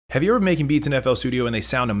Have you ever been making beats in FL Studio and they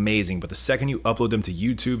sound amazing, but the second you upload them to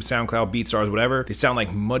YouTube, SoundCloud, BeatStars, whatever, they sound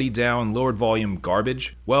like muddied down, lowered volume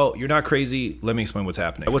garbage? Well, you're not crazy. Let me explain what's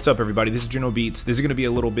happening. What's up, everybody? This is General Beats. This is gonna be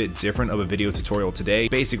a little bit different of a video tutorial today.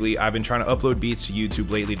 Basically, I've been trying to upload beats to YouTube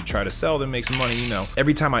lately to try to sell them, make some money, you know.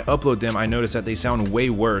 Every time I upload them, I notice that they sound way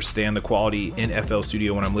worse than the quality in FL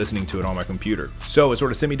Studio when I'm listening to it on my computer. So it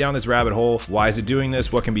sort of sent me down this rabbit hole. Why is it doing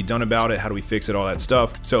this? What can be done about it? How do we fix it? All that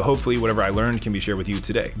stuff. So hopefully whatever I learned can be shared with you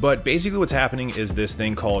today. But basically what's happening is this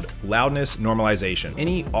thing called loudness normalization.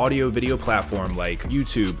 Any audio video platform like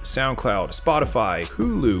YouTube, SoundCloud, Spotify,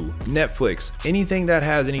 Hulu, Netflix, anything that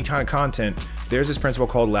has any kind of content, there's this principle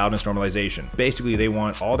called loudness normalization. Basically, they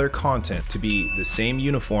want all their content to be the same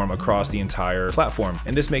uniform across the entire platform.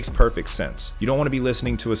 And this makes perfect sense. You don't want to be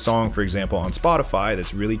listening to a song, for example, on Spotify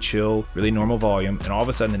that's really chill, really normal volume, and all of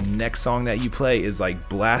a sudden the next song that you play is like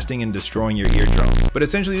blasting and destroying your eardrums. But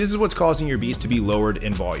essentially, this is what's causing your beats to be lowered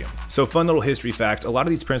in volume. So fun little history fact, a lot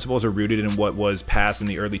of these principles are rooted in what was passed in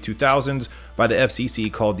the early 2000s by the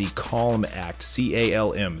FCC called the CALM Act,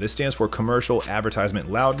 C-A-L-M. This stands for Commercial Advertisement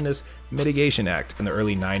Loudness Mitigation Act. In the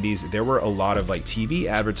early 90s, there were a lot of like TV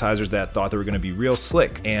advertisers that thought they were going to be real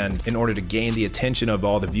slick, and in order to gain the attention of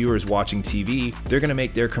all the viewers watching TV, they're going to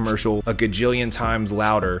make their commercial a gajillion times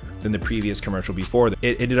louder than the previous commercial before.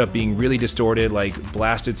 It ended up being really distorted, like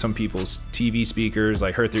blasted some people's TV speakers,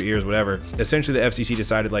 like hurt their ears, whatever. Essentially, the FCC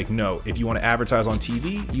decided like, no, if you want to advertise on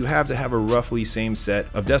TV, you have to have a roughly same set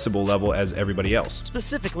of decibel level as everybody else.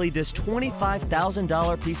 Specifically, this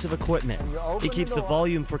 $25,000 piece of equipment. It keeps the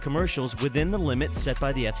volume for commercials within the limits set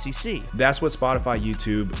by the FCC. That's what Spotify,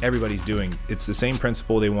 YouTube, everybody's doing. It's the same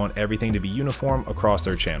principle. They want everything to be uniform across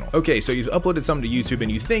their channel. Okay, so you've uploaded something to YouTube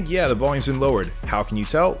and you think, yeah, the volume's been lowered. How can you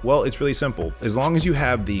tell? Well, it's really simple. As long as you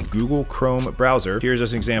have the Google Chrome browser, here's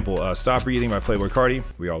just an example. Stop Breathing by Playboi Carti.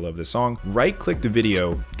 We all love this song. Right-click the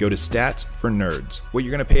video, go to Stats for Nerds. What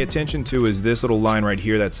you're gonna pay attention to is this little line right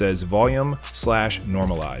here that says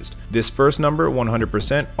volume/normalized. This first number,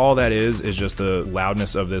 100%, all that is just the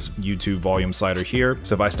loudness of this YouTube volume slider here.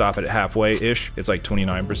 So if I stop it at halfway-ish, it's like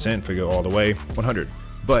 29%. If I go all the way, 100.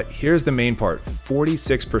 But here's the main part,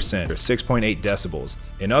 46% or 6.8 decibels.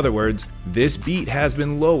 In other words, this beat has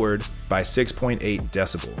been lowered by 6.8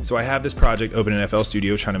 decibels. So I have this project open in FL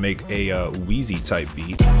Studio trying to make a Wheezy type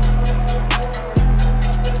beat.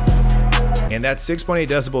 And that 6.8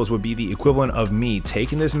 decibels would be the equivalent of me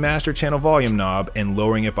taking this master channel volume knob and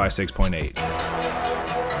lowering it by 6.8.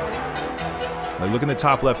 Like look in the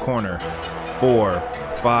top left corner, 4,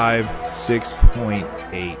 5,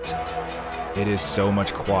 6.8. It is so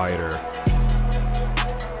much quieter.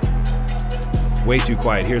 Way too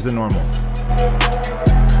quiet. Here's the normal.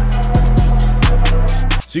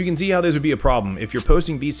 So you can see how this would be a problem. If you're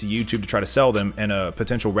posting beats to YouTube to try to sell them and a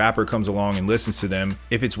potential rapper comes along and listens to them,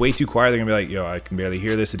 if it's way too quiet, they're gonna be like, yo, I can barely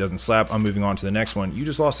hear this, it doesn't slap, I'm moving on to the next one. You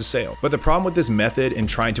just lost a sale. But the problem with this method in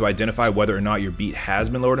trying to identify whether or not your beat has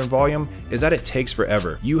been lowered in volume is that it takes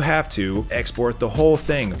forever. You have to export the whole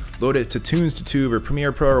thing, load it to Tunes to Tube or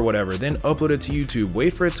Premiere Pro or whatever, then upload it to YouTube,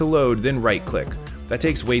 wait for it to load, then right click. That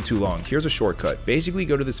takes way too long. Here's a shortcut. Basically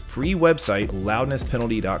go to this free website,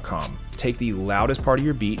 LoudnessPenalty.com. Take the loudest part of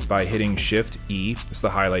your beat by hitting Shift E, it's the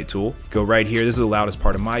highlight tool. Go right here, this is the loudest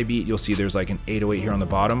part of my beat. You'll see there's like an 808 here on the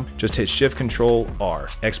bottom. Just hit Shift Control R,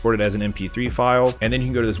 export it as an MP3 file, and then you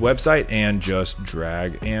can go to this website and just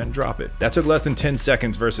drag and drop it. That took less than 10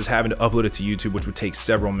 seconds versus having to upload it to YouTube, which would take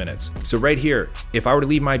several minutes. So right here, if I were to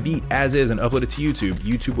leave my beat as is and upload it to YouTube,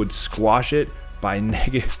 YouTube would squash it by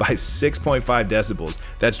 6.5 decibels.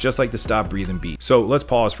 That's just like the Stop Breathing beat. So let's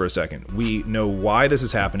pause for a second. We know why this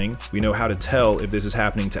is happening. We know how to tell if this is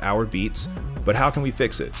happening to our beats, but how can we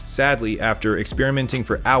fix it? Sadly, after experimenting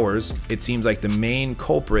for hours, it seems like the main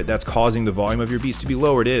culprit that's causing the volume of your beats to be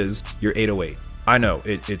lowered is your 808. I know,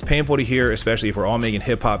 it's painful to hear, especially if we're all making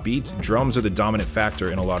hip hop beats. Drums are the dominant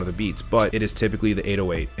factor in a lot of the beats, but it is typically the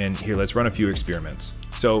 808. And here, let's run a few experiments.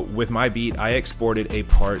 So with my beat, I exported a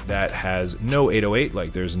part that has no 808,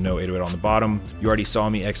 like there's no 808 on the bottom. You already saw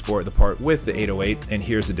me export the part with the 808, and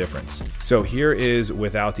here's the difference. So here is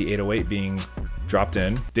without the 808 being dropped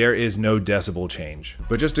in, there is no decibel change.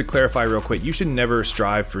 But just to clarify real quick, you should never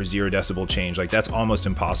strive for 0 decibel change. Like that's almost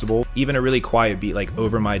impossible. Even a really quiet beat like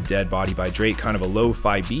Over My Dead Body by Drake, kind of a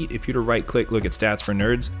lo-fi beat, if you were to right click, look at Stats for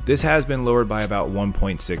Nerds, this has been lowered by about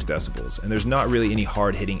 1.6 decibels. And there's not really any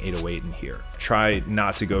hard hitting 808 in here. Try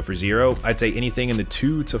not to go for 0. I'd say anything in the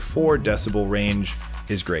 2 to 4 decibel range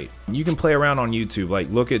is great. You can play around on YouTube, like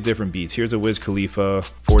look at different beats. Here's a Wiz Khalifa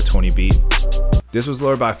 420 beat. This was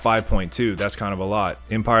lowered by 5.2. That's kind of a lot.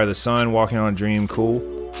 Empire of the Sun, Walking on a Dream,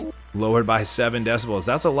 cool. lowered by 7 decibels.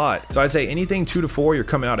 That's a lot. So I'd say anything 2 to 4, you're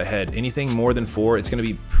coming out ahead. Anything more than 4, it's gonna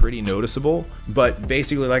be pretty noticeable. But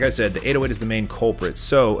basically, like I said, the 808 is the main culprit.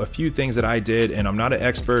 So a few things that I did, and I'm not an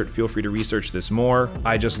expert, feel free to research this more.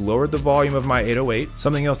 I just lowered the volume of my 808.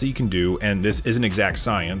 Something else that you can do, and this isn't exact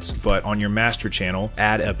science, but on your master channel,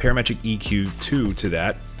 add a parametric EQ2 to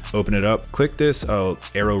that. Open it up, click this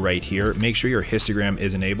arrow right here, make sure your histogram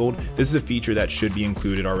is enabled. This is a feature that should be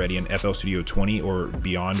included already in FL Studio 20 or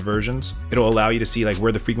beyond versions. It'll allow you to see like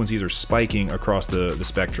where the frequencies are spiking across the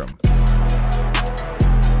spectrum.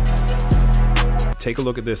 Take a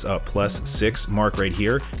look at this +6 mark right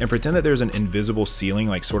here and pretend that there's an invisible ceiling,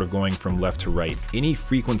 like sort of going from left to right. Any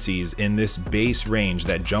frequencies in this bass range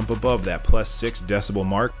that jump above that +6 decibel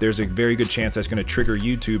mark, there's a very good chance that's gonna trigger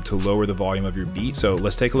YouTube to lower the volume of your beat. So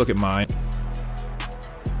let's take a look at mine.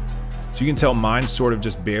 So you can tell mine's sort of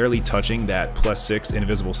just barely touching that +6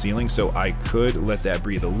 invisible ceiling. So I could let that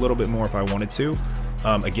breathe a little bit more if I wanted to.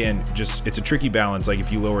 Again, it's a tricky balance. Like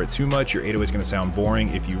if you lower it too much, your 808 is gonna sound boring.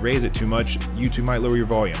 If you raise it too much, YouTube might lower your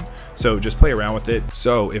volume. So just play around with it.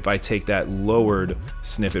 So if I take that lowered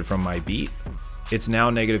snippet from my beat, it's now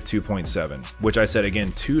 -2.7, which I said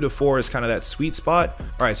again, 2 to 4 is kind of that sweet spot.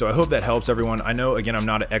 All right, so I hope that helps everyone. I know, again, I'm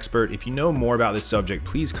not an expert. If you know more about this subject,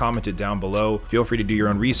 please comment it down below. Feel free to do your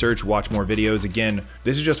own research, watch more videos. Again,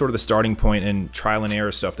 this is just sort of the starting point and trial and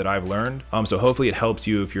error stuff that I've learned. So hopefully it helps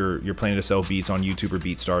you if you're planning to sell beats on YouTube or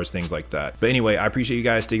BeatStars, things like that. But anyway, I appreciate you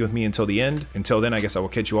guys sticking with me until the end. Until then, I guess I will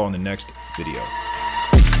catch you all in the next video.